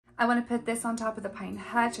I want to put this on top of the pine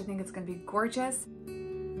hutch. I think it's going to be gorgeous.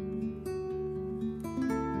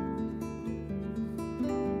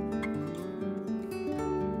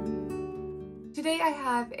 Today I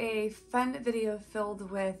have a fun video filled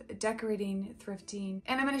with decorating, thrifting,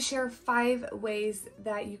 and I'm going to share 5 ways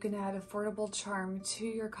that you can add affordable charm to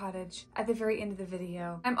your cottage at the very end of the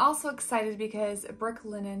video. I'm also excited because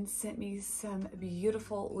Brooklinen sent me some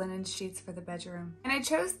beautiful linen sheets for the bedroom. And I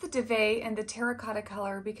chose the duvet and the terracotta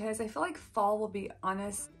color because I feel like fall will be on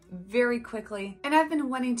us very quickly. And I've been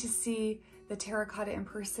wanting to see the terracotta in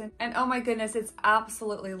person, and oh my goodness, it's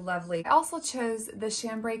absolutely lovely. I also chose the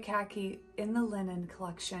chambray khaki in the linen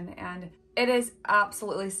collection, and it is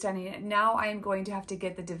absolutely stunning. Now I am going to have to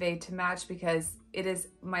get the duvet to match because it is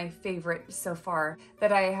my favorite so far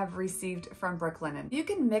that I have received from Brooklinen. You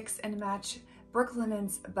can mix and match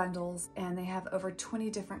Brooklinen's bundles, and they have over 20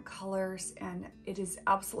 different colors, and it is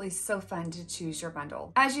absolutely so fun to choose your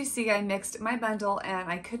bundle. As you see, I mixed my bundle and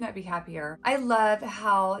I could not be happier. I love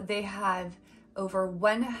how they have over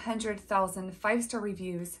 100,000 5-star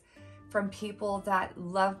reviews from people that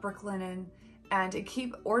love Brooklinen and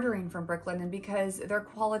keep ordering from Brooklinen because their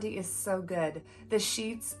quality is so good. The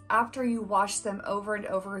sheets, after you wash them over and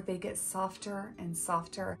over, they get softer and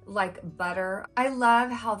softer like butter. I love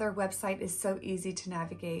how their website is so easy to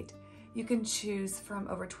navigate. You can choose from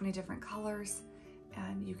over 20 different colors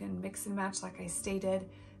and you can mix and match like I stated,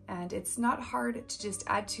 and it's not hard to just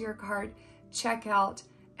add to your cart, check out,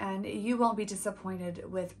 and you won't be disappointed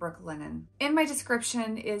with Brooklinen. In my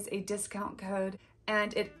description is a discount code,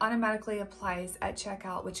 and it automatically applies at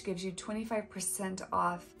checkout, which gives you 25%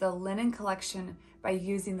 off the linen collection by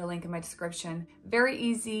using the link in my description. Very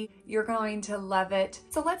easy, you're going to love it.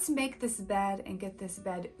 So let's make this bed and get this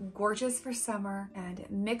bed gorgeous for summer and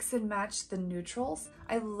mix and match the neutrals.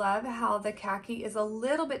 I love how the khaki is a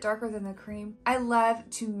little bit darker than the cream. I love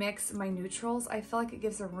to mix my neutrals. I feel like it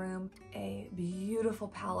gives a room a beautiful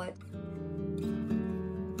palette.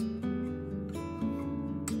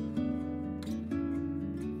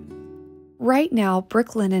 Right now,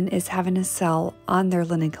 Brooklinen is having a sale on their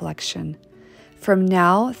linen collection. From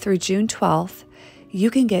now through June 12th, you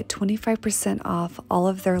can get 25% off all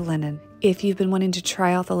of their linen. If you've been wanting to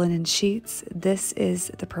try out the linen sheets, this is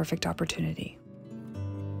the perfect opportunity.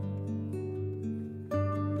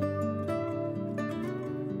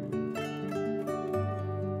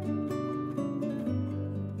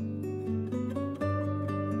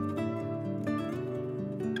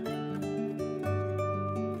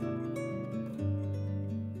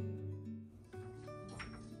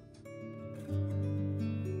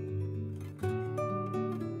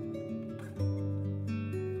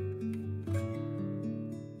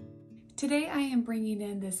 Today I am bringing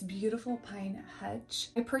in this beautiful pine hutch.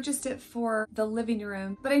 I purchased it for the living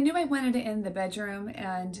room, but I knew I wanted it in the bedroom,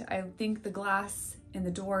 and I think the glass in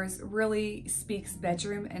the doors really speaks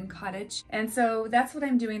bedroom and cottage. And so that's what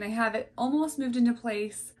I'm doing. I have it almost moved into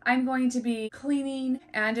place. I'm going to be cleaning,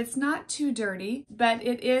 and it's not too dirty, but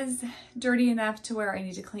it is dirty enough to where I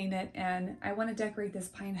need to clean it. And I want to decorate this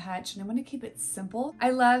pine hutch, and I want to keep it simple.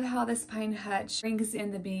 I love how this pine hutch brings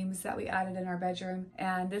in the beams that we added in our bedroom.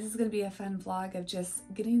 And this is going to be a fun vlog of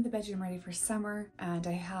just getting the bedroom ready for summer. And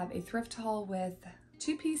I have a thrift haul with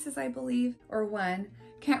 2 pieces, I believe, or 1.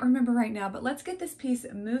 Can't remember right now, but let's get this piece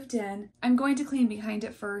moved in. I'm going to clean behind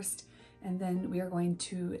it first, and then we are going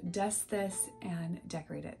to dust this and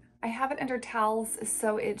decorate it. I have it under towels,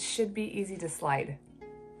 so it should be easy to slide.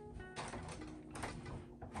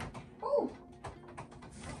 Oh,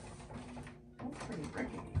 that's pretty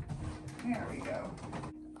rickety. There we go.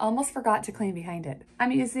 Almost forgot to clean behind it.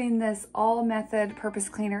 I'm using this All Method Purpose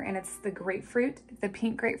Cleaner, and it's the grapefruit, the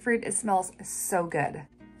pink grapefruit. It smells so good.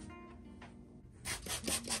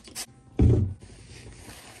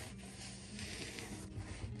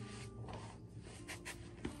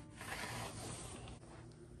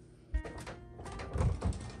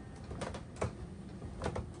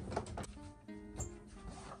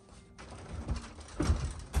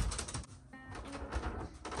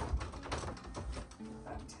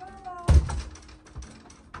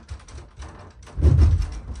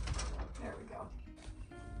 There we go.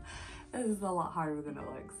 This is a lot harder than it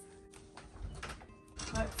looks.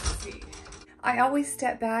 Let's see. I always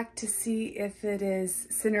step back to see if it is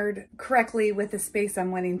centered correctly with the space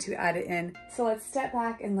I'm wanting to add it in. So let's step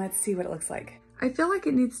back and let's see what it looks like. I feel like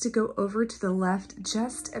it needs to go over to the left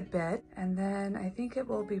just a bit, and then I think it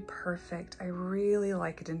will be perfect. I really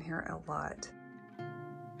like it in here a lot.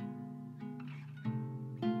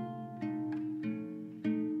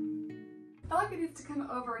 I feel like it needs to come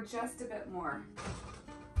over just a bit more.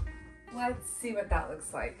 Let's see what that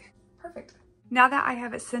looks like. Perfect. Now that I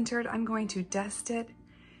have it centered, I'm going to dust it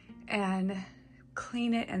and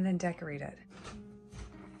clean it and then decorate it.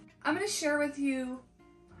 I'm going to share with you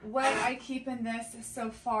what I keep in this so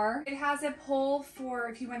far. It has a pole for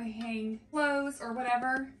if you want to hang clothes or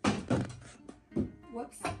whatever.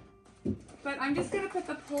 Whoops. But I'm just going to put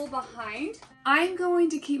the pole behind. I'm going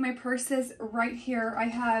to keep my purses right here. I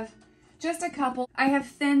have just a couple. I have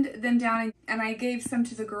thinned them down and I gave some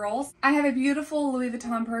to the girls. I have a beautiful Louis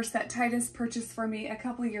Vuitton purse that Titus purchased for me a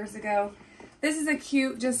couple years ago. This is a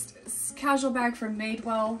cute, just casual bag from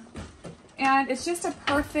Madewell. And it's just a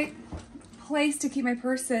perfect place to keep my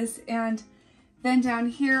purses. And then down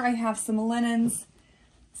here I have some linens,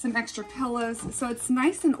 some extra pillows. So it's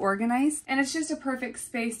nice and organized. And it's just a perfect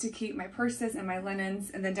space to keep my purses and my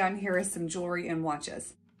linens. And then down here is some jewelry and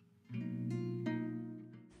watches.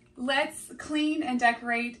 Let's clean and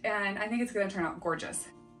decorate, and I think it's gonna turn out gorgeous.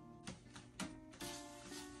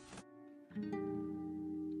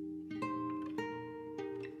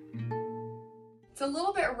 It's a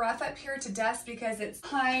little bit rough up here to dust because it's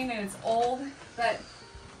pine and it's old, but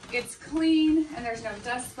it's clean and there's no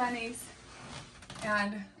dust bunnies.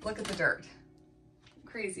 And look at the dirt.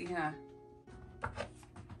 Crazy, huh?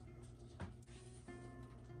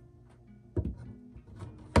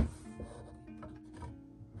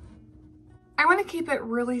 I want to keep it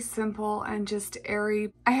really simple and just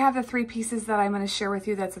airy. I have the 3 pieces that I'm going to share with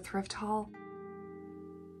you that's a thrift haul.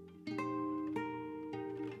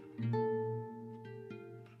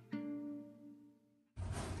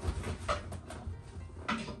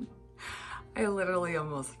 I literally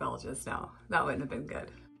almost fell just now. That wouldn't have been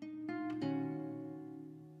good.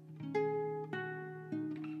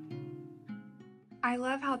 I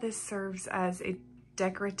love how this serves as a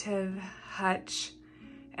decorative hutch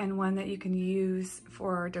and one that you can use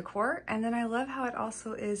for decor. And then I love how it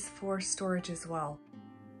also is for storage as well.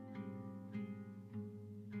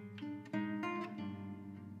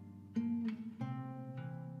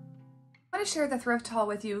 I want to share the thrift haul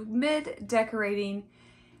with you mid-decorating,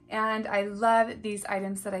 and I love these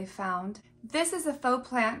items that I found. This is a faux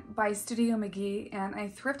plant by Studio McGee, and I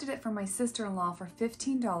thrifted it from my sister-in-law for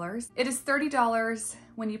 $15. It is $30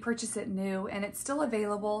 when you purchase it new, and it's still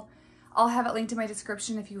available. I'll have it linked in my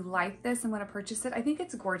description if you like this and want to purchase it. I think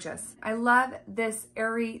it's gorgeous. I love this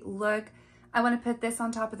airy look. I want to put this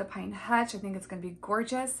on top of the pine hutch. I think it's going to be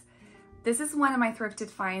gorgeous. This is one of my thrifted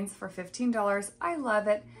finds for $15. I love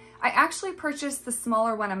it. I actually purchased the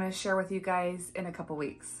smaller one I'm going to share with you guys in a couple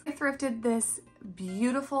weeks. I thrifted this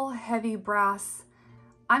beautiful heavy brass.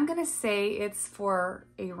 I'm going to say it's for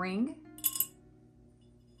a ring.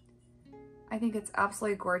 I think it's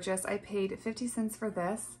absolutely gorgeous. I paid 50 cents for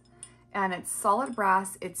this. And it's solid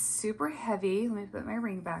brass. It's super heavy. Let me put my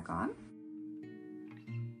ring back on.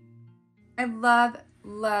 I love,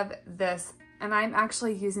 love this. And I'm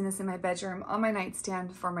actually using this in my bedroom on my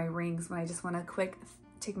nightstand for my rings when I just want to quick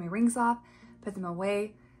take my rings off, put them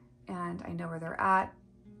away, and I know where they're at.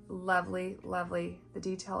 Lovely, lovely. The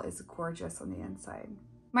detail is gorgeous on the inside.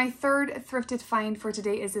 My third thrifted find for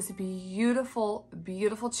today is this beautiful,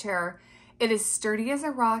 beautiful chair. It is sturdy as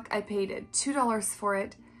a rock. I paid $2 for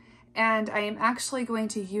it. And I am actually going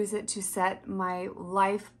to use it to set my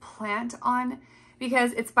life plant on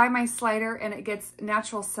because it's by my slider and it gets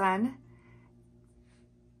natural sun.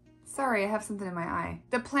 Sorry, I have something in my eye.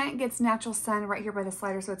 The plant gets natural sun right here by the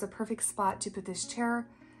slider, so it's a perfect spot to put this chair,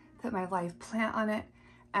 put my live plant on it,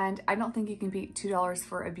 and I don't think you can beat $2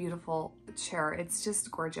 for a beautiful chair. It's just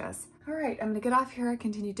gorgeous. All right, I'm gonna get off here,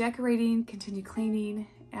 continue decorating, continue cleaning,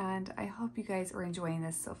 and I hope you guys are enjoying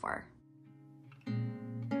this so far.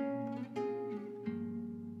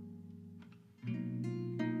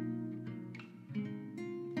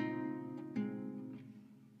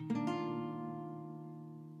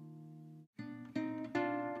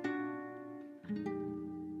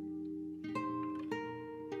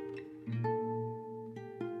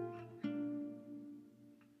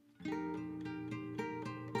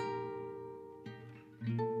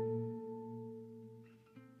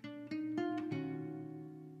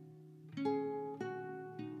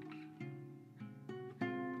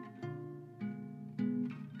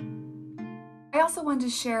 I also wanted to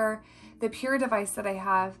share the Pure device that I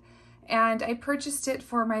have, and I purchased it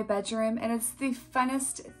for my bedroom, and it's the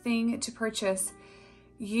funnest thing to purchase.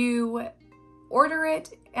 You order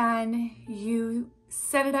it and you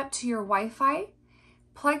set it up to your Wi-Fi,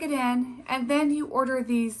 plug it in, and then you order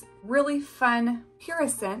these really fun Pure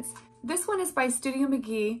scents. This one is by Studio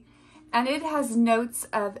McGee, and it has notes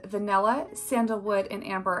of vanilla, sandalwood, and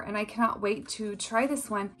amber, and I cannot wait to try this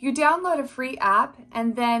one. You download a free app,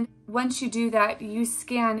 and then once you do that, you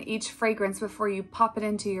scan each fragrance before you pop it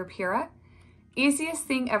into your Pura, Easiest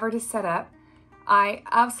thing ever to set up. I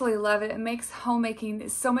absolutely love it. It makes homemaking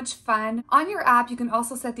so much fun. On your app, you can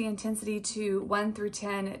also set the intensity to 1 through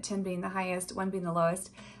 10, 10 being the highest, 1 being the lowest.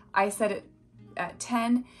 I set it at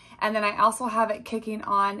 10, and then I also have it kicking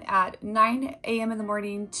on at 9 a.m. in the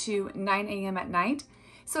morning to 9 a.m. at night.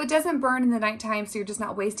 So it doesn't burn in the nighttime, so you're just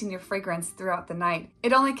not wasting your fragrance throughout the night.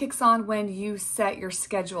 It only kicks on when you set your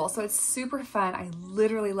schedule, so it's super fun. I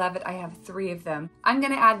literally love it. I have 3 of them. I'm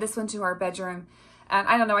gonna add this one to our bedroom. And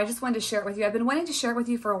I don't know, I just wanted to share it with you. I've been wanting to share it with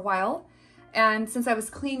you for a while. And since I was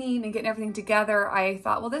cleaning and getting everything together, I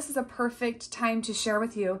thought, well, this is a perfect time to share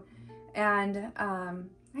with you. And I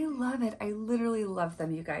love it. I literally love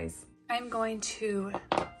them, you guys. I'm going to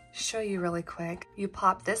show you really quick. You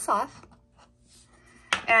pop this off.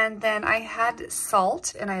 And then I had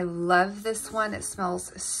salt, and I love this one. It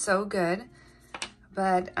smells so good.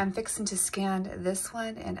 But I'm fixing to scan this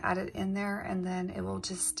one and add it in there, and then it will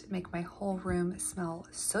just make my whole room smell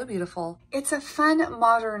so beautiful. It's a fun,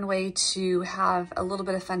 modern way to have a little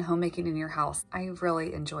bit of fun homemaking in your house. I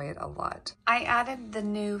really enjoy it a lot. I added the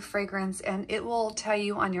new fragrance, and it will tell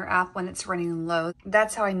you on your app when it's running low.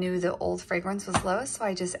 That's how I knew the old fragrance was low, so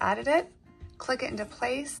I just added it, click it into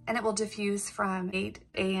place, and it will diffuse from 8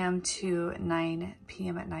 a.m. to 9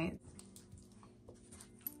 p.m. at night.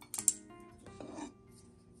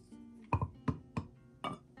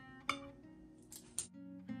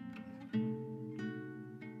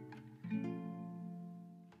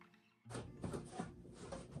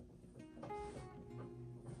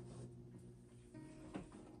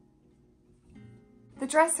 The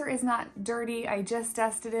dresser is not dirty. I just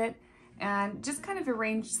dusted it and just kind of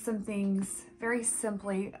arranged some things very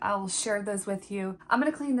simply. I'll share those with you. I'm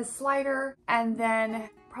gonna clean the slider and then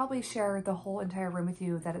probably share the whole entire room with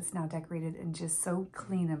you that it's now decorated and just so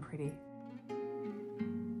clean and pretty.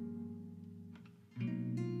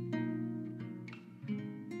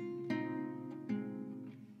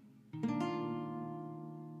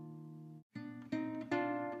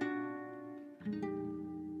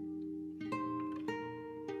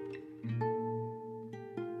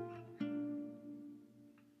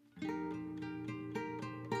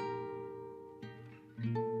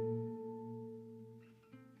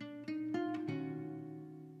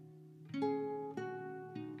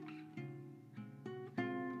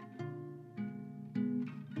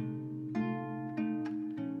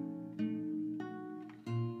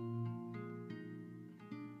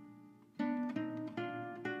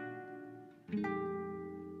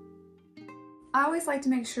 I always like to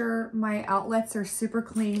make sure my outlets are super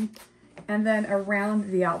clean, and then around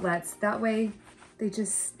the outlets. That way they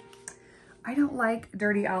just, I don't like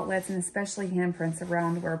dirty outlets, and especially handprints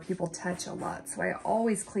around where people touch a lot. So I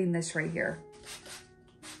always clean this right here.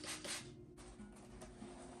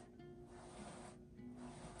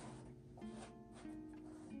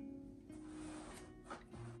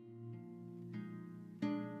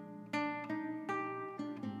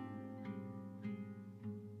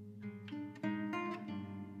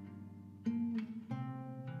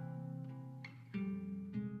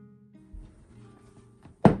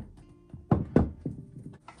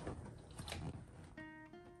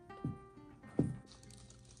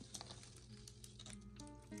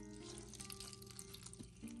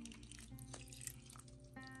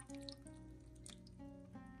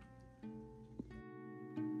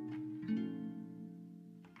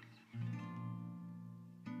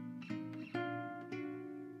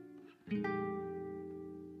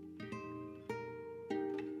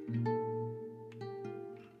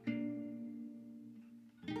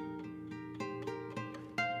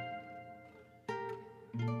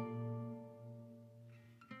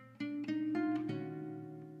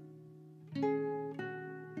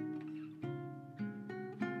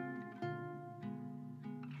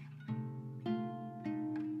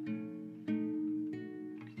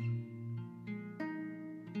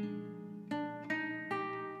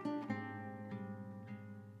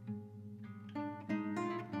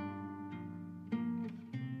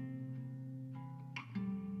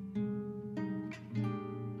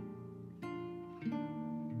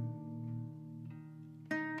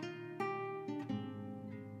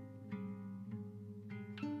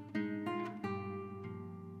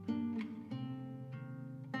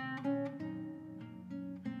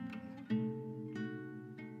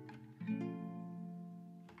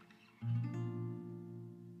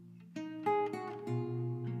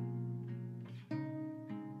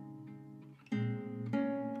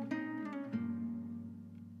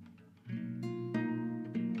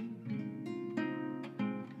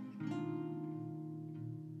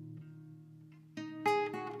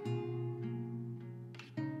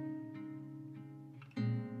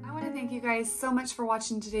 Thank you guys so much for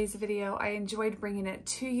watching today's video. I enjoyed bringing it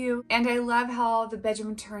to you, and I love how the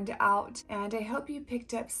bedroom turned out, and I hope you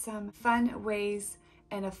picked up some fun ways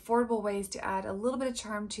and affordable ways to add a little bit of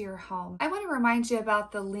charm to your home. I want to remind you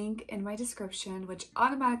about the link in my description, which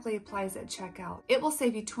automatically applies at checkout. It will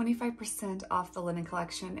save you 25% off the linen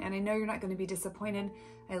collection, and I know you're not going to be disappointed.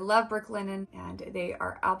 I love brick linen, and they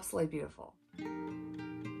are absolutely beautiful.